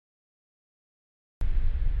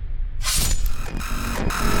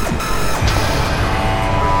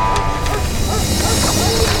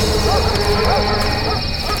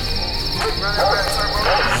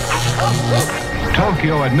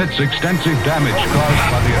Tokyo admits extensive damage caused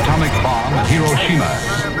by the atomic bomb at Hiroshima.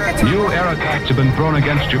 New air attacks have been thrown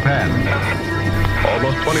against Japan.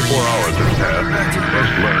 Almost 24 hours have passed since we first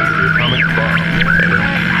learned of the atomic bomb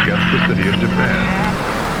against the city of Japan.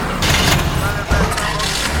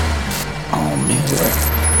 Oh man,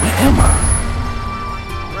 where am I?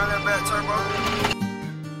 Run that back, turbo.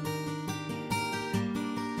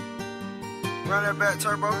 Run that back,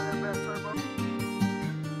 turbo.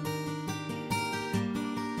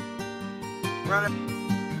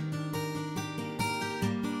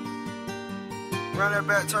 Run that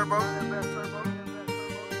back, turbo.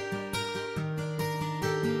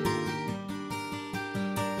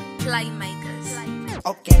 Playmakers.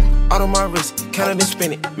 Okay. Out of my wrist, counted and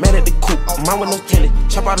spin it. Mad at the coupe, mine with no tenant.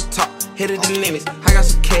 Chop out the top, hit it the limits. I got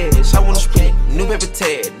some cash, I wanna spend it. New paper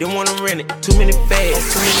tag, didn't wanna rent it. Too many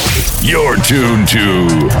fads, too many. You're tuned to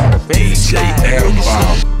DJ Adam.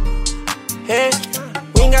 Hey,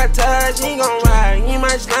 we ain't got ties, you ain't gon' ride. You ain't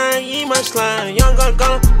my slime, Young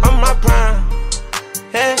gun, I'm my prime.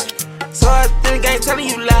 Hey, so I think I ain't telling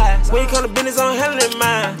you lies. When you come to business, I'm handling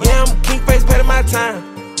mine. Yeah, I'm king face, better my time.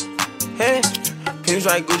 Hey, Pins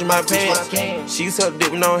like Gucci my pants. She sell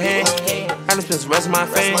dip with no hand. I done spent the rest of my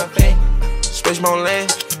fame. Space my own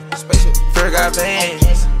land. Fair got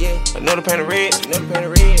bands. Another pan of red.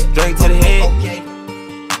 Drink to the head.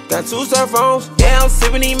 Got 2 cell phones. Yeah, I'm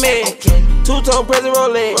sipping these meds. 2-tone present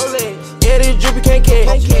Rolex. Yeah, this drippy can't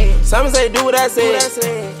catch. Simon say do what I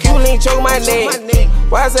said. Cuban link choke my neck.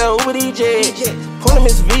 Why I sell Uber DJs? Pull them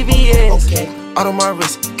as VVS. Out of my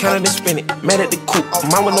wrist, counted and spin it. Mad at the coupe,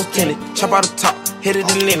 mine with no tenant. Chop out the top, hit it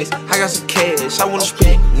the limits. I got some cash, I wanna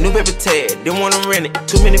spend it. New paper tag, didn't wanna rent it.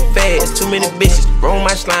 Too many fads, too many bitches. Roll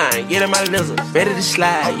my slime, get in my lizard. Ready to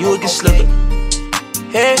slide, you a get slicker.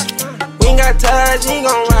 Hey, we ain't got ties, you ain't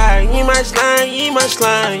gon' ride. You ain't my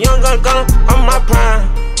slime, Young gun, I'm my prime.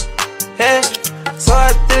 Hey, so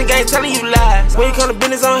I think I ain't telling you lies. When you come to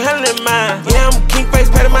business, I'm handling mine. Yeah, I'm king face,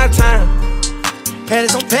 pay my time.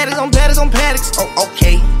 Paddocks on paddocks, oh,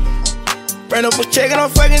 okay. Burn up a check and I'm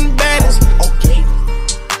fucking baddest, okay.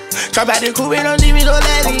 Drop out the coupe and don't leave me no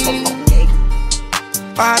laddie.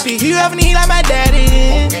 RIP, you ever need like my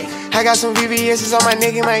daddy. I got some VVS's on my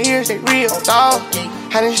neck and my ears, they real, dawg.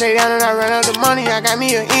 I done stay down and I run out the money, I got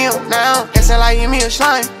me a M now. SLI give me a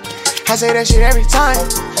slime. I say that shit every time.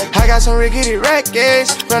 I got some rickety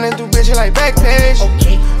rackets, running through bitches like Backpage.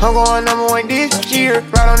 I'm going #1 this year.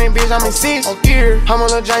 Right on that bitch, I'm in 6th gear. I'm a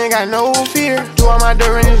little giant, got no fear. Do all my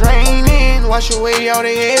dirt and it's raining. Wash away all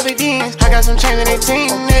the evidence. I got some chains in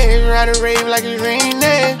 18 days. Ride a rave like it's raining.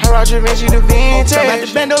 I rock your bitch, the vintage. I'm at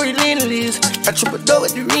the bando relentless. I triple double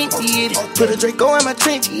with the rent, yeah. Put a Draco in my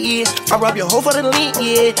trench, yeah. I rob your hoe for the link,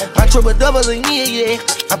 yeah. I triple doubles a year,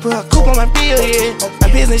 yeah. I put a coupe on my bill, yeah. My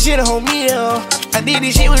business shit a whole meal. I did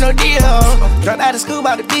this shit with no deal. Dropped out of school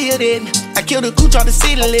about the building. I killed a cooch on the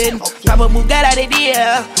ceiling. Pop a Bugatti out the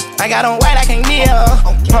deal. I got on white, I can't kneel.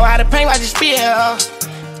 Pour out the paint, watch it spill.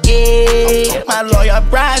 Yeah, my lawyer,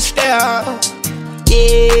 Brian Stell.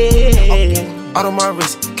 Yeah. Out of my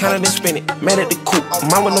wrist, counted and spin it. Mad at the coupe,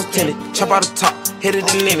 mine with no tenant. Chop out the top, hit it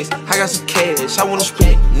the limits. I got some cash, I wanna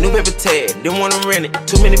spend it. New paper tag, didn't wanna rent it.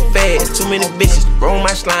 Too many fads, too many bitches. Roll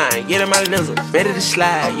my slime, get in my lizard. Ready to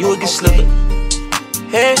slide, you a get slicker.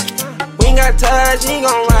 Hey, we ain't got ties, you ain't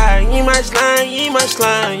gon' ride. You ain't my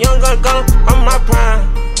slime, Young gun, I'm my prime.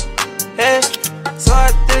 Hey, so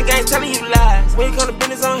I think I ain't telling you lies. When you come to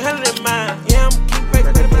business, I'm handling mine. Yeah, I'm keep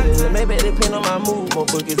breaking my time. Maybe it depend on my mood. More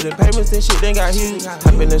bookings and payments and shit, then got huge.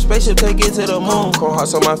 Hop in the spaceship, take it to the moon. Cold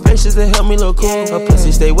hearts on my face just to help me look cool. Her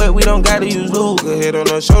pussy stay wet, we don't gotta use lube. Her head on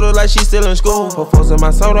her shoulder like she still in school. Her foes in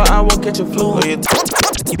my soda, I won't catch a flu.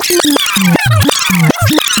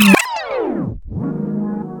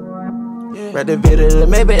 Right the video,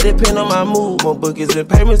 maybe it depend on my mood. More bookings and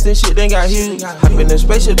payments and shit, then got huge. Hop in the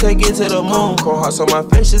spaceship, take it to the moon. Cold hearts on my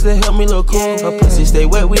face just to help me look cool. Her pussy stay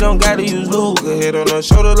wet, we don't gotta use lube. Her head on her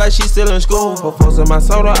shoulder like she still in school. Her foes in my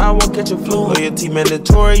soda, I won't catch a flu. Loyalty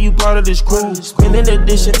mandatory, you part of this crew. Spending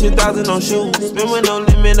addition 10,000 on shoes. Spend with no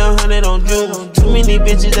limit, 100 on jewels. Too many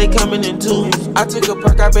bitches, they coming in twos. I took a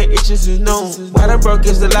perk, I been itching since noon. Why the broke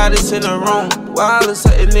is the loudest in the room? Why all of a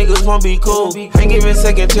sudden niggas won't be cool? Ain't giving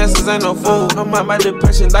second chances, ain't no fool. I'm out my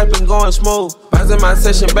depression, life been going smooth. Buzzing my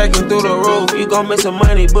session, backing through the roof. You gon' make some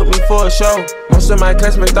money, book me for a show. Most of my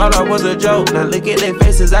classmates thought I was a joke. Now look at their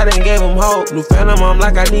faces, I done gave them hope. New phantom, I'm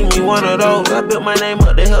like I need me one of those. I built my name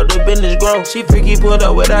up to help the business grow. She freaky pulled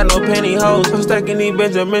up without no pantyhose. I'm stacking these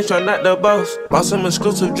Benjamins, try not the boss. Bought some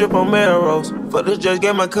exclusive drip on Melrose. Fuck this just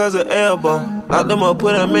gave my cousin elbow. Lock them up,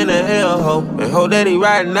 put them in a hellhole. And hope that he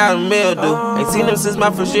riding out a mail do. Ain't seen him since my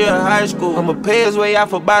first year of high school. I'ma pay his way out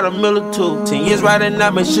for about $1 million or $2. 10 years riding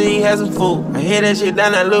out, make sure he has some food. I hear that shit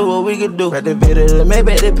down, I look what we could do. Right the bit of the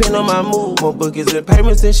Maybach, depend on my mood. More bookings and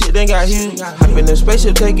payments and shit, then got huge. Hop in the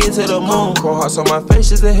spaceship, take it to the moon. Cold hearts on my face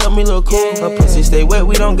just to help me look cool. My pussy stay wet,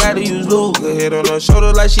 we don't gotta use lube. Good head on her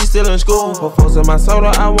shoulder like she still in school. Pour foes in my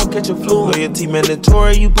soda, I won't catch a flu. Loyalty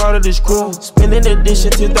mandatory, you part of this crew. Spending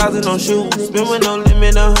addition, 10,000 on shoes. Spend with no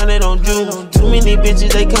limit, 100 on juice. Too many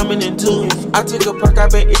bitches, they coming in twos. I took a perk, I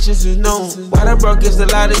bet itches is known. Why the broke is the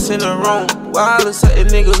loudest in the room? Why all of a sudden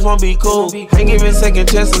niggas won't be cool? Ain't giving second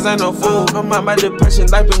chances, ain't no fool. I'm out my depression,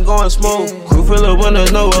 life been going smooth. Crew full of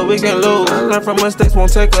winners, know what we can lose. I learn from mistakes,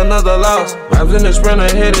 won't take another loss. Vibes in the sprinter,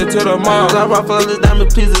 headed to the mall. I rock for this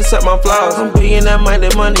diamond, please accept my flaws. I'm being that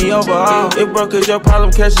money overall. If broke is your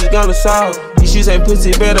problem, cash is gonna solve. Issues ain't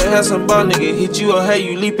pussy, better have some ball, nigga. Hit you or hey,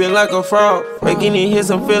 you leaping like a frog. Making it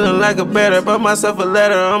hits, I'm feeling like a better. Bought myself a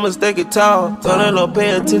letter, I'ma stake it tall. Don't no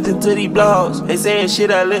pay attention to these blogs. Ain't saying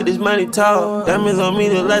shit, I let this money talk. Diamonds on me,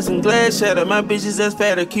 the light some glass shatter. My bitches that's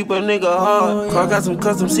fatter, keep a nigga hard. Car got some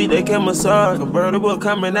custom seat, they can massage. Convertible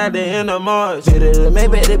coming out the end of March.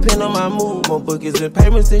 Maybe depend on my mood. More bookings and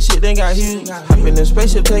payments and shit, they got huge. Hop in the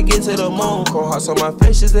spaceship, take it to the moon. Cold hearts on my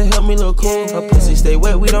face just to help me look cool. Her pussy stay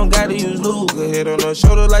wet, we don't gotta use lube. Good head on her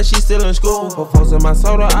shoulder like she still in school. Pour foes in my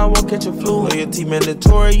soda, I won't catch a flu. Loyalty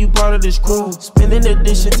mandatory, you part of this crew. Spending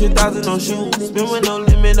addition, 10,000 on shoes. Spend with no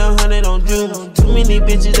limit, 100 on juice. Too many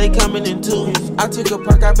bitches, they coming in twos. I took a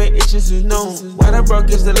perk, I bet itches is known. Why the broke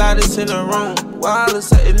is the loudest in the room? Why all of a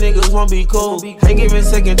sudden niggas won't be cool? Ain't giving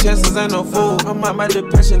second chances, ain't no fool. I'm out my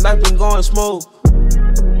depression, life been going smooth.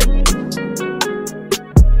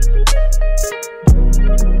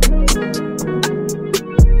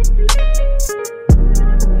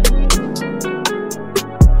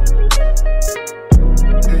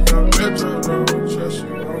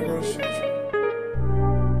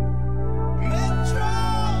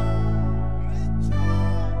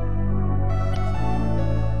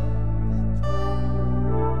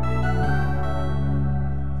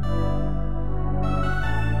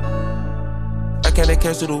 Can't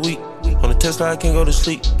cash through the week. On the Tesla, I can't go to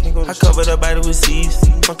sleep. I covered her body with C's.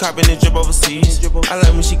 I'm copping the drip overseas. I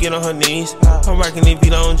like when she get on her knees. I'm rocking these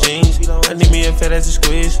Vita on jeans. I need me a fat ass to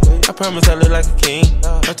squeeze. I promise I look like a king.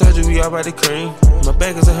 I told you we all about the cream. My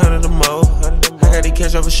bag is 100 or more. I got the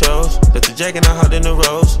cash over shows. Left the jacket, I hopped in the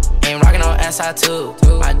rose. Ain't rockin' on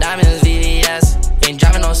SI2. My diamonds is VVS. Ain't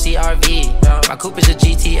driving on CRV. My coupe is a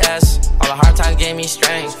GTS. All the hard times gave me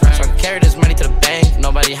strength. So I can carry this money to the bank.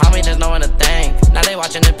 Nobody help me, there's no one to thank. Now they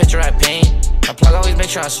watching the picture I paint. My plug always make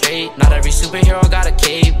sure I'm straight. Not every superhero got a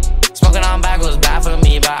cape. Smoking on back was bad for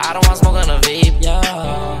me, but I don't want smoking a vape. Yeah,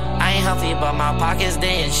 I ain't healthy, but my pockets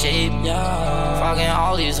they in shape. Yeah, fucking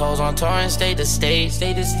all these hoes on tour and state to state.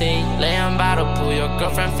 Laying by the pool, your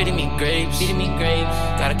girlfriend feeding me grapes.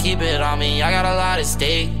 Gotta keep it on me, I got a lot at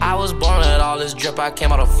stake. I was born with all this drip, I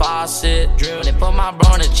came out of faucet. When they put my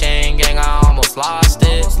bro in the chain gang, I almost lost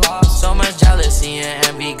it. So much jealousy and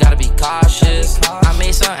envy, gotta be cautious. I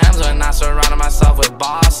made some M's when I surrounded myself with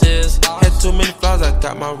bosses. Had too many flaws, I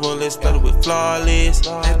got my rollers flooded with flawless.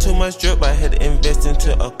 Had too much drip, I had to invest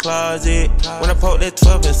into a closet. When I poked that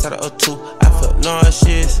 12 inside of a 2, I felt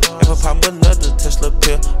nauseous. If I pop another Tesla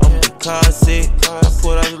pill, I'm the closet. I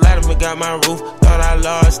pulled out the ladder and got my roof, thought I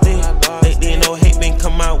lost it. Lately no hate been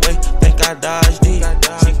come my way, think I dodged it.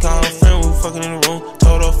 She called her friend, we fucking in the room,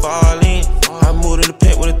 told her fall in. I moved in the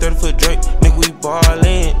pit with a 30-foot Drake, nigga we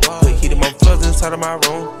ballin'. Put heat in my floods inside of my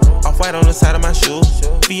room. Off-white on the side of my shoes.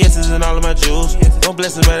 VS's and all of my jewels. No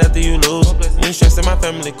blessings right after you lose. When stressing my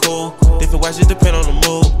family cool. Different watches depend on the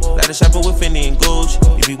mood. Like the shopper with Fendi and Gucci.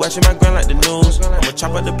 You be watching my grind like the news. I'ma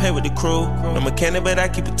chop up the pay with the crew. No mechanic, but I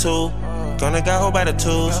keep it tool. Gonna got hold by the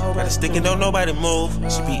tools. Got a stick and don't nobody move.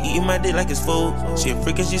 She be eating my dick like it's food. She a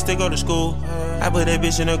freak and she still go to school. I put that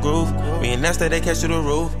bitch in a groove. Me and Nasty, they catch to the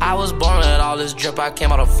roof. I was born with all this drip, I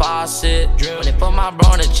came out of faucet. When they put my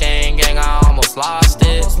bro in the chain gang, I almost lost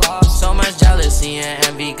it. So much jealousy and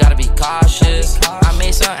envy, gotta be cautious. I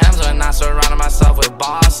made some M's when I surrounded myself with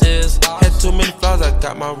bosses. Had too many flaws, I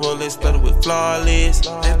got my rollers flooded with flawless.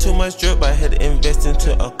 Had too much drip, I had to invest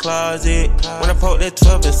into a closet. When I poked that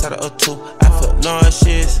 12 inside of a 2, I felt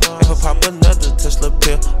nauseous. If I pop another Tesla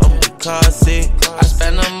pill, I'm the closet. I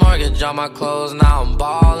spent a mortgage on my clothes, now I'm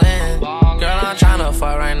ballin'. Girl, I'm tryna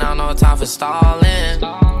fuck right now, no time for stalling.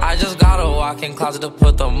 I just got a walk-in closet to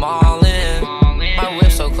put them all in. My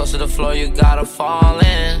whip so close to the floor, you gotta fall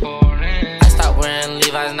in. I stopped wearing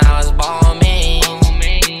Levi's, now it's balmain.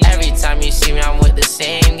 Every time you see me, I'm with the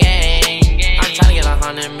same gang. I'm tryna get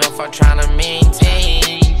 100 100 mil for tryna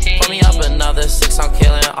maintain. Put me up another 6, I'm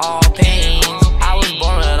killing all pains. I was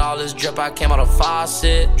born with all this drip, I came out of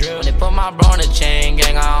faucet. When they put my bro in the chain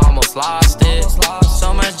gang, I almost lost it.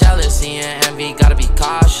 So much jealousy and envy, gotta be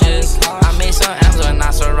cautious. I made some M's when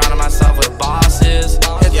I surrounded myself with bosses.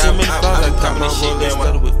 Had too many flaws, I got my shit then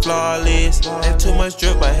started with flawless. Had too much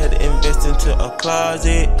drip, I had to invest into a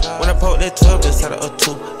closet. When I poked that 12 inside of a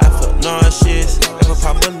 2, I felt nauseous. If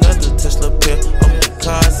I pop another Tesla pill, I'm in the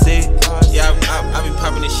closet. Yeah, I be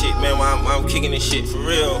popping this shit, man, while I'm kicking this shit for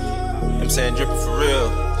real. You know what I'm saying? Dripping for real. You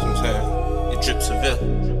know what I'm saying? It drips severe.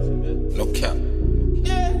 No cap.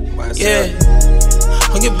 Yeah.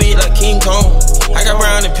 On your beat like King Kong. I got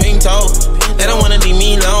brown and pink toes. They don't wanna leave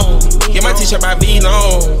me alone. Get my t-shirt by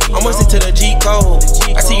V-Long. Almost into the G-code.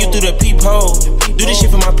 I see you through the peephole. Do this shit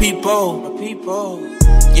for my people.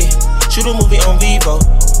 Yeah. Shoot a movie on Vivo.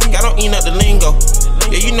 Got on eating up the lingo.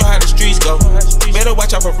 Yeah, you know how the streets go. Better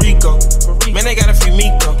watch out for Rico. Man, they gotta free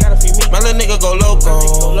Miko. My little nigga go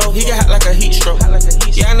loco. He get hot like a heat stroke.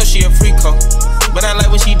 Yeah, I know she a freako, but I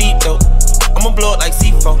like when she deep though. I'ma blow it like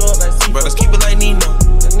C4. Brothers keep it like Nino.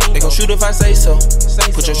 They gon' shoot if I say so.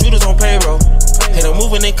 Put your shooters on payroll. Hit them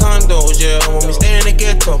moving in condos, yeah. Want me stay in the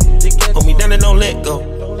ghetto. Hold me down and don't let go.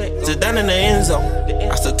 Sit down in the end zone.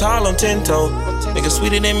 I stood tall on 10 toes. Niggas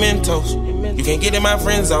sweeter than Mentos. You can't get in my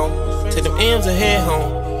friend zone. Take them M's and head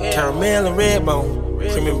home. Caramel and red bone.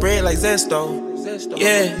 Cream and bread like Zesto.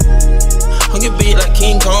 Yeah. On your beat like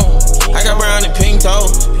King Kong. I got brown and pink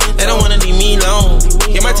toes. They don't wanna leave me alone.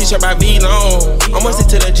 Get my t-shirt by V-Long. Almost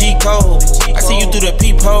into the G-code. I see you through the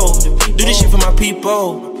peephole. Do this shit for my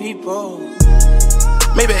people.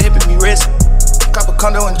 Maybe it helping me rest. Cop a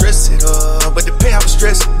condo and dress it up, but the pay I was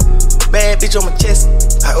stressing. Bad bitch on my chest.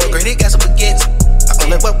 I upgraded, got some baguettes. I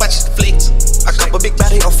only watch the flicks. I cop a big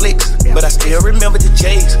body on flicks, but I still remember the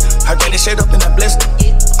J's. I got this shirt up and I blessed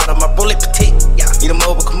it. Out of my bullet petite. Need a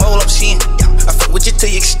mobile, come all up shin. I fuck with you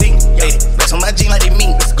till you extinct. Rest on my jean like they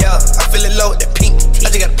mean. Yeah, I feel it low with that pink.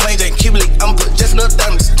 I just got a plain Jane Cubic. I'ma put just enough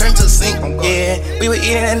diamonds, turn to a sink. Yeah, we were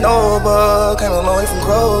eating at Nova, came a long way from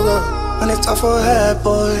Kroger. When it's tough for a hot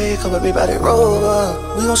boy, come a big body roller.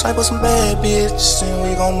 We gon' snipe with some bad bitches, and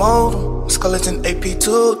we gon' mold them. Skeleton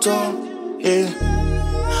AP2 to them,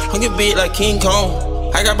 yeah. On your beat like King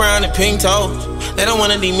Kong. I got brown and pink toes. They don't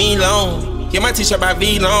wanna leave me alone. Get my t-shirt by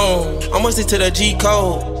V-Long. Almost into the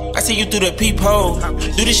G-code. I see you through the peephole.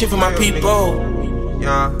 Do this shit for my people.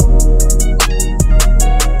 Yeah.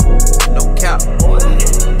 No cap.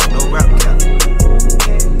 No rap cap.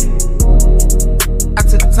 I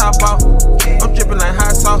took the top off. I'm dripping like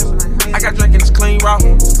hot sauce. I got drink and it's clean raw.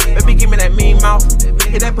 Baby, give me that mean mouth.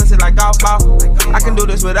 Hit that pussy like golf ball. I can do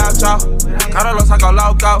this without y'all. Carlos, I go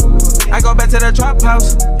loco. I go back to the trap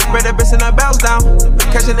house. Spread that bitch and the bells down.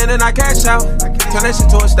 Catching it and I cash out. Turn that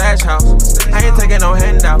shit to a stash house. I ain't taking no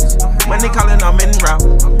handouts. Money calling, I'm in route.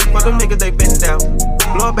 For them niggas, they been down.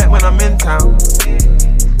 Blow it back when I'm in town.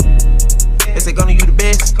 They say, Gunna, you the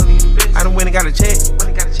best. I done went and got a check.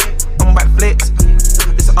 I'm about to flex.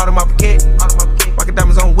 It's an automatic kit. Rocket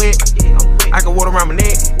diamonds on wet. I got water around my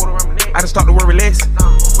neck. I done start to worry less.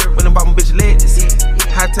 When I'm about my bitch legs.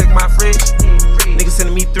 High tech my fridge. Niggas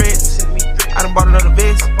sending me threats. I done bought another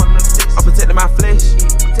vest. I'm protecting my flesh.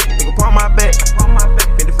 Nigga paw my back.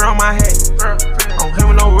 Been the front of my hat. I don't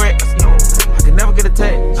have no wrecks. I can never get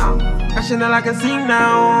attacked. I shit like a scene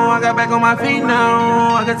now. I got back on my feet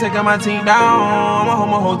now. I can take out my team down. I'ma hold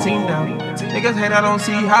my whole team down. Niggas hate, I don't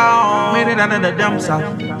see how. Made it out of the dump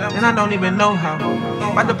south. And I don't even know how.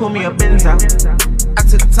 About to pull me a Benz out. I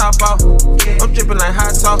took the top off. I'm dripping like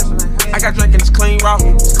hot sauce. I got drink and it's clean raw.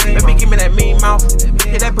 Baby, give me that mean mouth.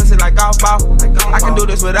 Hit that pussy like golf ball. I can do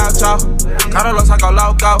this without y'all. Carlos, I go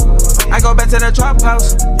loco. I go back to the trap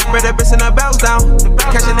house. Spread that bitch and the bells down.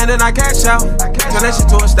 Catching it and I cash out. Turn that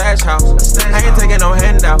shit to a stash house. I ain't taking no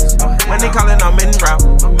handouts. When they calling, I'm in route.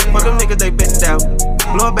 For them niggas, they been down.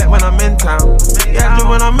 Blow it back when I'm in town. Yeah, I do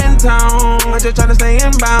when I'm in town. I just tryna stay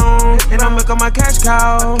inbound. And I make up my cash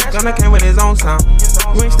cow. Gunna came with his own sound.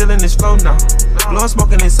 You ain't still in this flow now. Blowin'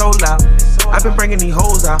 smoking is so loud. I've been bringing these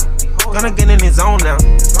hoes out. Gunna get in his zone now.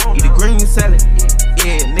 Eat the green, sell it.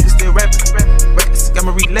 Yeah, niggas still rapping. Rex, got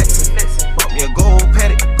me relaxing. Bought me a gold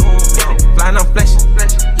paddock. Flying, I'm flashing.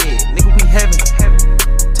 Yeah, nigga, we heavy.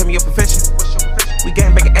 Tell me your profession. We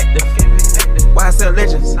gang banging active. Why I sell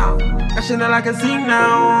legends? I shit like a scene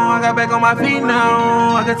now. I got back on my feet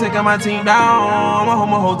now. I can take out my team down. I'ma hold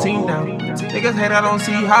my whole team down. Niggas hate, I don't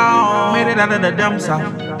see how. Made it out of the dump south.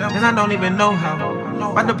 And I don't even know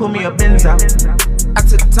how. About to pull me a Benz out. I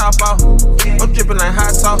took the top off. I'm dripping like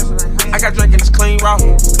hot sauce. I got drink and it's clean raw.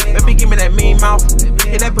 Baby, give me that mean mouth.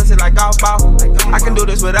 Hit that pussy like golf ball. I can do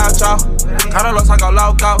this without y'all. Carlos, I go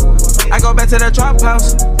loco. I go back to the trap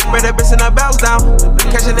house. Bring that bitch and the bells down.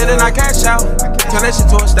 Catching it and I cash out. Turn that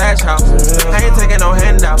shit to a stash house. I ain't taking no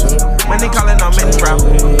handout. Money calling, I'm in route.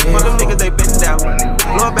 For them niggas, they been down.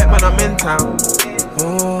 Blow it back when I'm in town.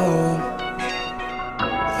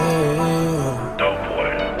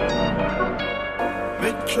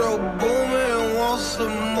 Metro Boomin' want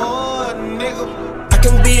some more, nigga. I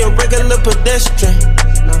can be a regular pedestrian.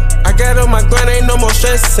 I got on my grind, ain't no more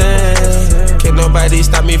stressing. Can't nobody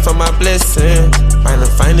stop me from my blessing. Find the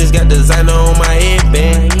finest, got designer on my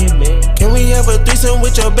headband. Can we have a threesome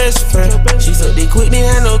with your best friend? She said they quick, they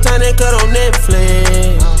had no time, they cut on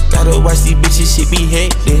Netflix. Gotta watch these bitches, shit be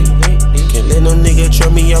hectic. Can't let no nigga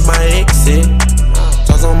trip me off my exit.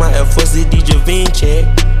 Toss on my Air Force, DJ Vinci.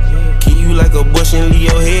 Kill you like a bush and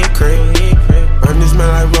leave your head crack. Burn this man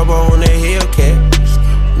like rubber on that Hellcat.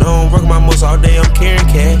 No, I don't work my moves all day, I'm carrying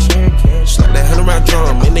cash. Slap that 100-round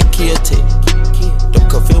drum and they kill tick. Them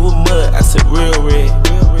cup filled with mud, I said real red.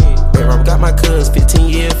 Baby, I got my cuz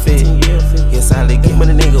 15-year fit. Yes, I let get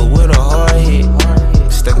money nigga with a hard hit.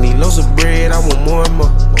 Stuck in these loaves of bread, I want more and more.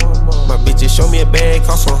 My bitches show me a bag,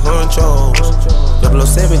 cost some hunchos.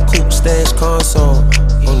 007 coupe, stash console.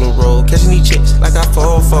 On the road, catching these chicks like I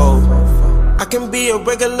fall. I can be a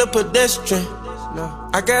regular pedestrian.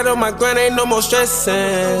 I got on my grind, ain't no more stressing.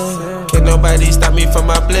 Can't nobody stop me from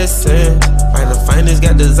my blessing. Find the finest,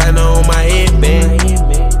 got designer on my headband.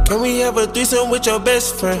 Can we have a threesome with your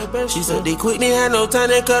best friend? She said they quick, they had no time,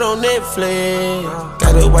 they cut on Netflix.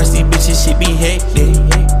 Gotta watch these bitches, shit be hectic.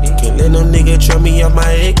 Can't let no nigga trip me off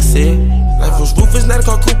my exit. Life was ruthless, not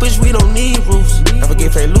called coopage, we don't need roofs. Never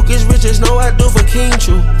get Frank Lucas riches, know I do for King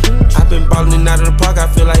True. I been ballin' and out of the park, I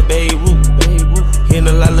feel like Beirut. Hearing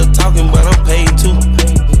a lot of talking, but I'm paid too.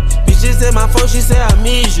 Bitches at my phone, she said I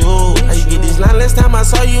miss you. How you get this line? Last time I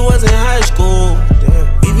saw you was in high school.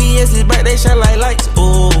 BBS is back, they shine like lights,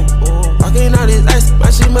 ooh. Walking all this ice, my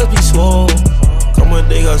shit must be swole. Come on,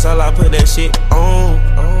 dig us, all I put that shit on.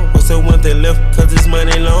 What's the one thing left, cause this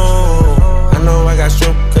money long. I know I got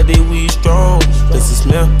strength, cause they weed strong. This is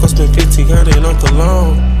smell, cost me 1,500 on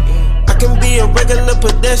cologne. I can be a regular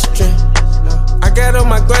pedestrian. I got on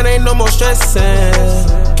my grind, ain't no more stressing.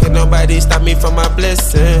 Can't nobody stop me from my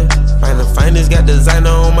blessing. Find the finest, got designer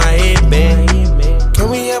on my headband. Can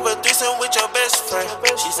we have a threesome with your best friend?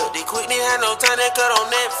 She said they quick, they had no time, they cut on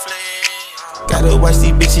Netflix. Gotta watch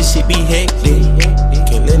these bitches, shit be hectic.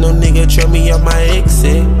 Can't let no nigga trip me off my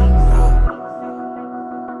exit.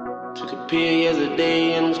 Took a pill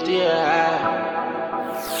yesterday and I'm still high.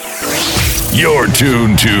 You're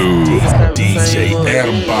tuned to DJ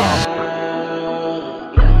Airbound.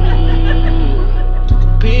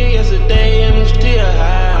 Yesterday and I'm still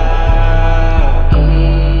high.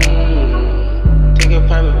 Take a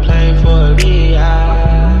private plane for a lead.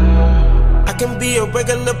 I can be a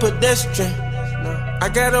regular pedestrian. I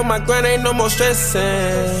got on my grind, ain't no more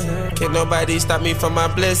stressing. Can't nobody stop me from my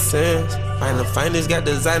blessings. Find the finest, got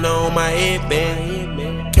designer on my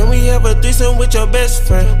headband. Can we have a threesome with your best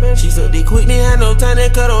friend? She said they quick, they had no time, they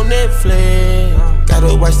cut on Netflix.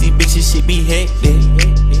 Gotta watch these bitches, shit be hectic.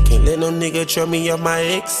 Can't let no nigga trip me off my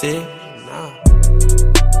exit.